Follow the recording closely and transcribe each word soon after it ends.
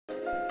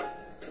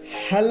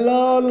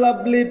Hello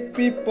lovely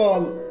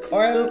people,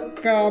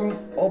 welcome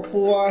to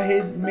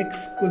Wahid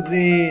Mixed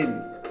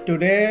Cuisine.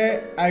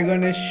 Today I'm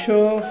gonna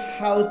show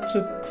how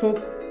to cook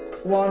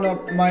one of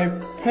my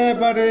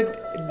favorite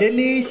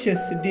delicious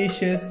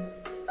dishes,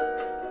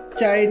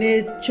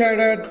 Chinese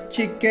cheddar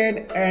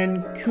chicken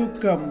and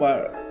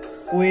cucumber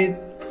with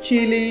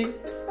chili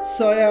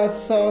soya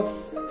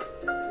sauce.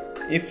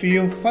 If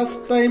you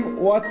first time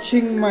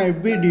watching my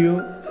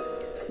video,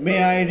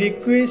 may I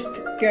request,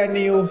 can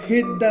you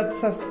hit that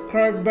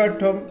subscribe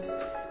button?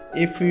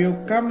 If you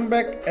come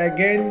back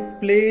again,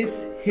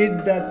 please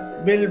hit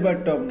that bell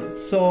button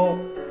so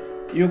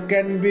you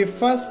can be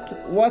first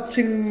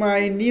watching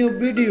my new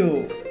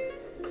video.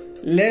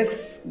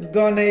 Let's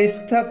gonna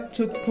start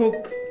to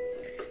cook.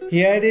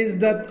 Here is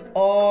that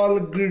all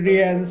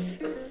ingredients: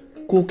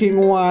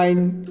 cooking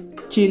wine,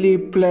 chili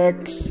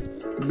flakes,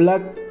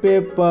 black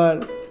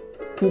pepper,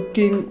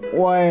 cooking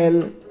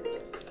oil,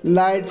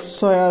 light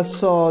soya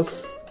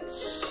sauce,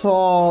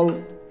 salt,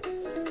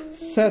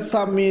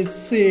 sesame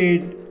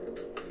seed,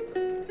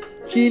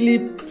 chili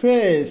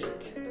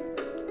paste,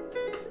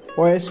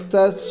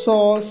 oyster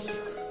sauce,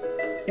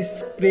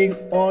 spring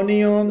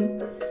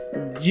onion,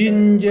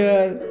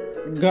 ginger,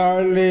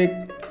 garlic,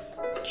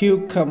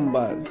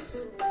 cucumber,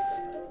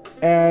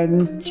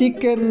 and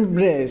chicken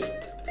breast.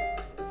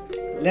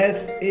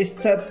 Let's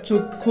start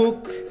to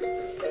cook.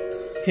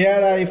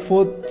 Here I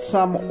put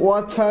some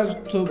water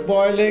to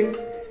boiling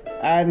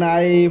and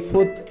I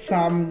put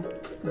some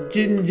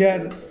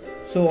ginger,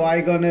 so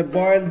I gonna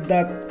boil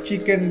that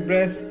chicken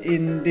breast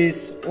in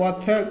this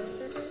water.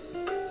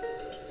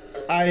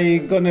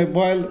 I gonna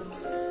boil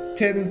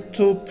 10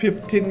 to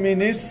 15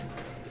 minutes,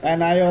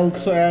 and I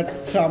also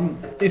add some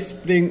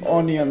spring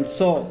onion.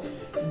 So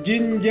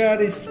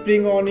ginger,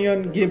 spring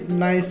onion give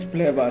nice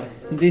flavor.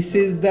 This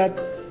is that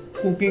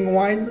cooking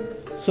wine,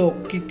 so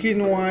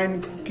cooking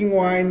wine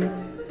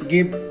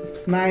give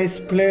nice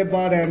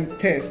flavor and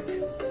taste.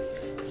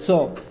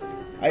 So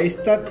I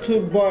start to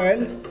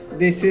boil.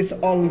 This is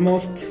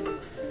almost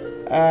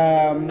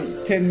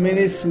 10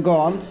 minutes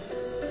gone.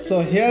 So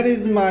here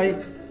is my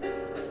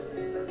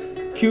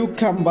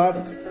cucumber.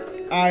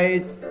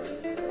 I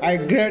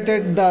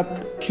grated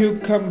that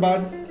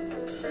cucumber.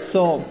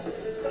 So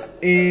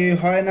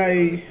when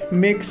I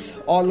mix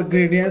all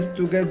ingredients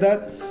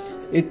together,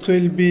 it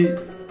will be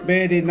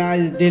very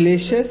nice,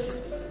 delicious.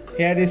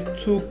 Here is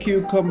 2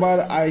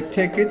 cucumber. I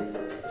take it.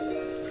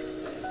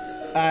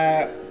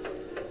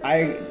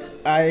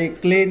 I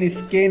clean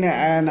skin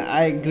and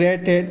I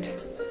grate it.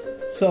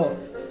 So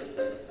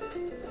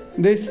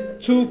this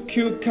 2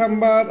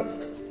 cucumber,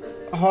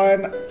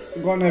 when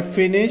gonna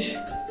finish,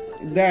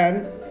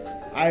 then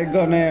I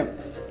gonna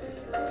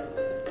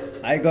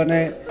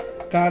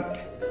cut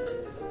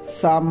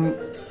some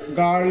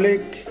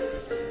garlic,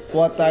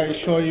 what I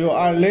show you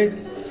earlier.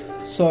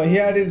 So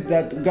here is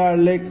that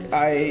garlic.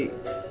 I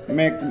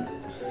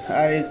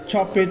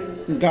chop it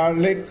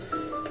garlic,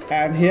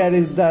 and here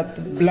is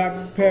that black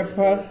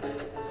pepper,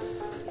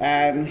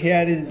 and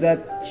here is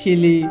that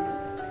chili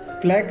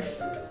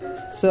flakes.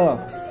 So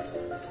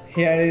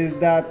here is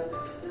that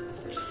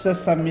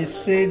sesame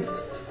seed,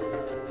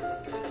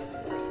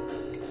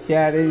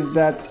 here is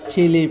that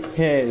chili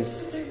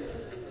paste.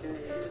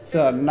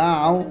 So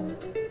now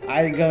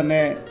I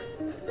gonna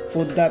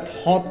put that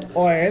hot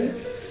oil,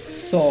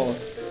 so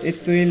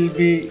it will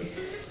be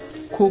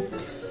cooked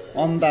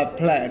on the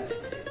plate.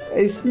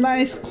 It's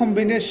nice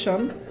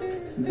combination,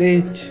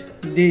 these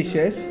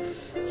dishes.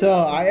 So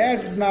I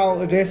add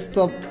now rest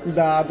of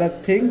the other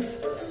things.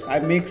 I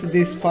mix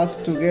this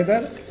first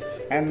together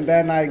and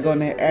then I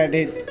gonna add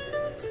it.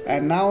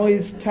 And now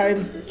it's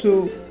time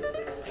to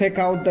take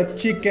out the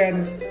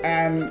chicken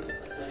and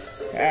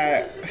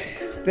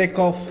take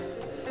off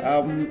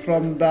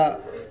from the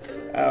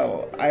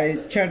I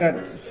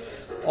cheddar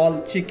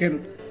all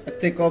chicken. I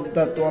take off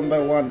that one by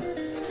one.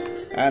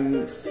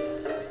 And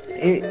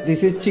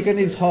this is chicken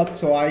is hot,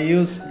 so I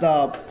use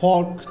the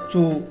fork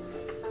to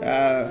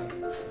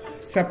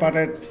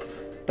separate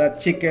the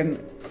chicken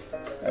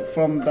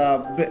from the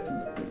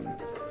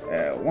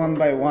one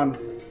by one.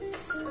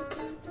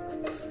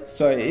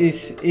 So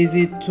it's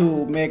easy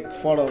to make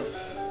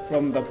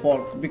from the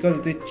fork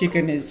because the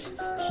chicken is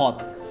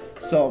hot.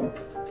 So,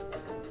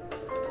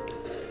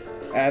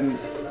 and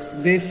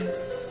this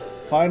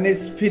when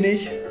it's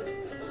finished,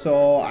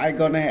 so I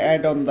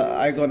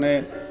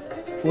gonna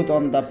put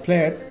on the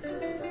plate.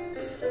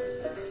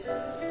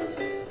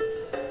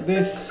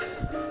 This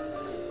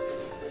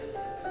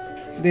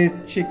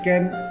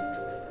chicken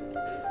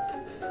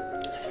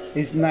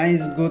is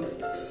nice, good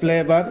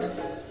flavor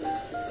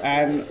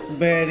and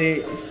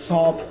very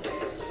soft,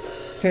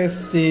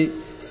 tasty,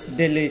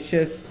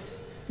 delicious.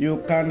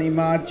 You can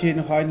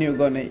imagine when you're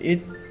gonna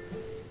eat.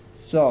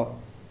 So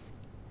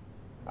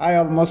I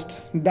almost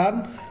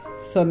done.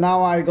 So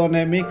now I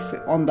gonna mix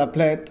on the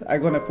plate. I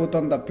gonna put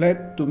on the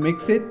plate to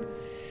mix it.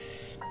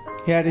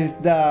 Here is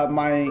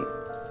my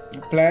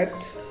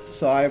plate.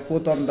 So I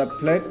put on the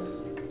plate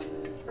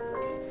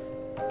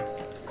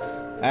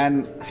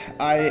and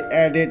I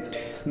added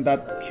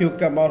that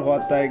cucumber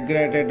what I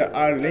grated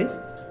early,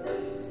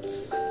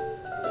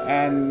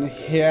 and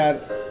here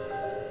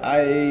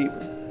I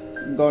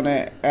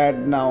gonna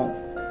add now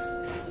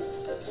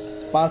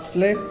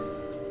parsley.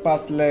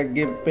 Parsley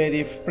give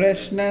very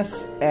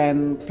freshness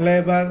and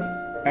flavor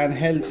and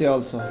healthy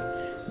also.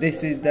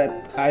 This is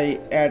that I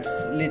add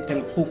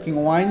little cooking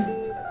wine,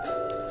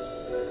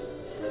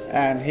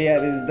 and here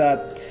is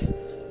that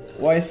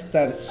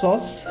oyster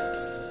sauce.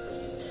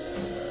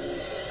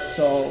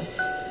 So,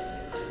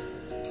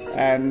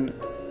 and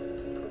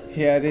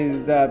here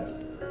is that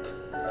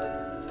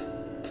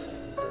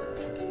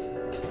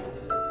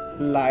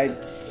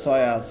light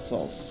soya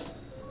sauce.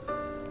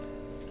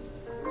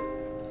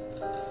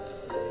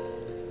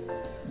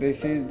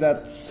 This is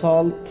that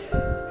salt.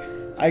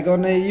 I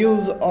gonna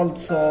use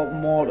also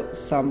more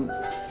some.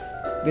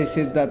 This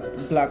is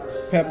that black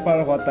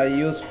pepper what I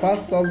used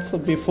first also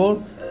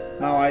before.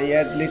 Now I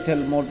add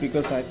little more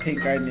because I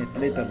think I need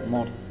little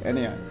more.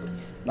 Anyway,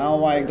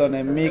 now I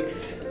gonna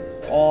mix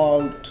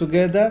all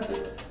together.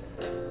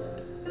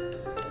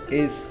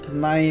 Is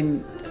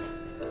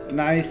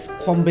nice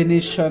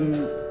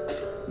combination,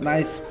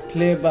 nice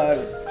flavor,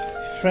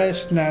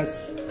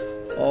 freshness.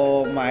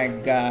 Oh my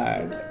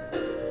God!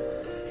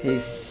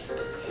 Is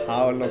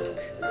how look.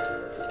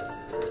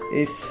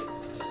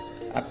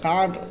 I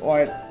can't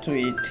wait to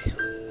eat.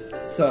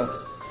 So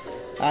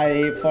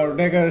for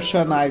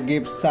decoration I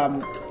give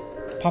some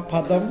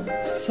papadum.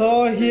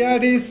 So here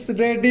is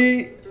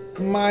ready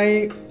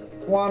my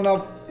one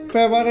of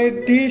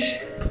favorite dish,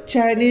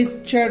 Chinese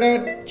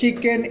cheddar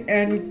chicken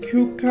and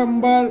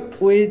cucumber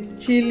with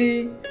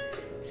chili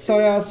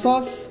soya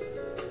sauce.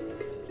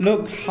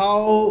 Look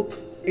how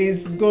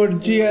is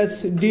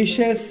gorgeous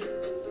dishes.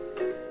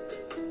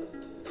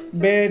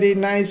 Very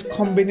nice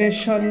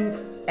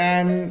combination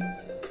and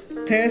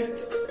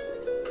taste.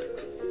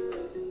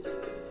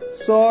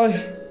 So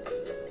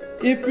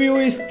if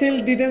you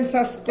still didn't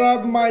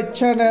subscribe my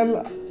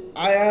channel,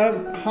 I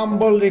have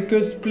humble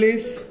request,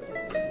 please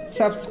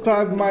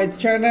subscribe my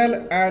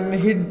channel and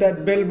hit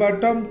that bell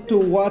button to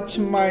watch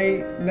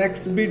my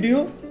next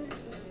video.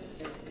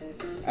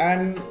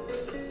 And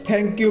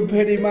thank you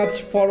very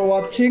much for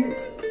watching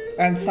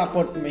and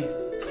support me.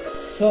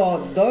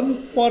 So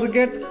don't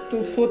forget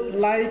to put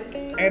like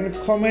and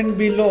comment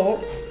below.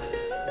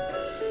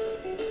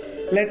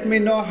 Let me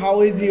know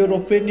how is your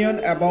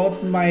opinion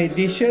about my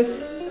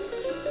dishes.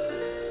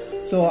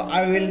 So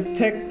I will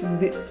take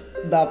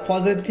the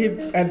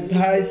positive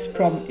advice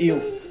from you.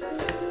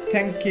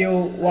 Thank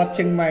you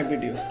watching my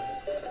video.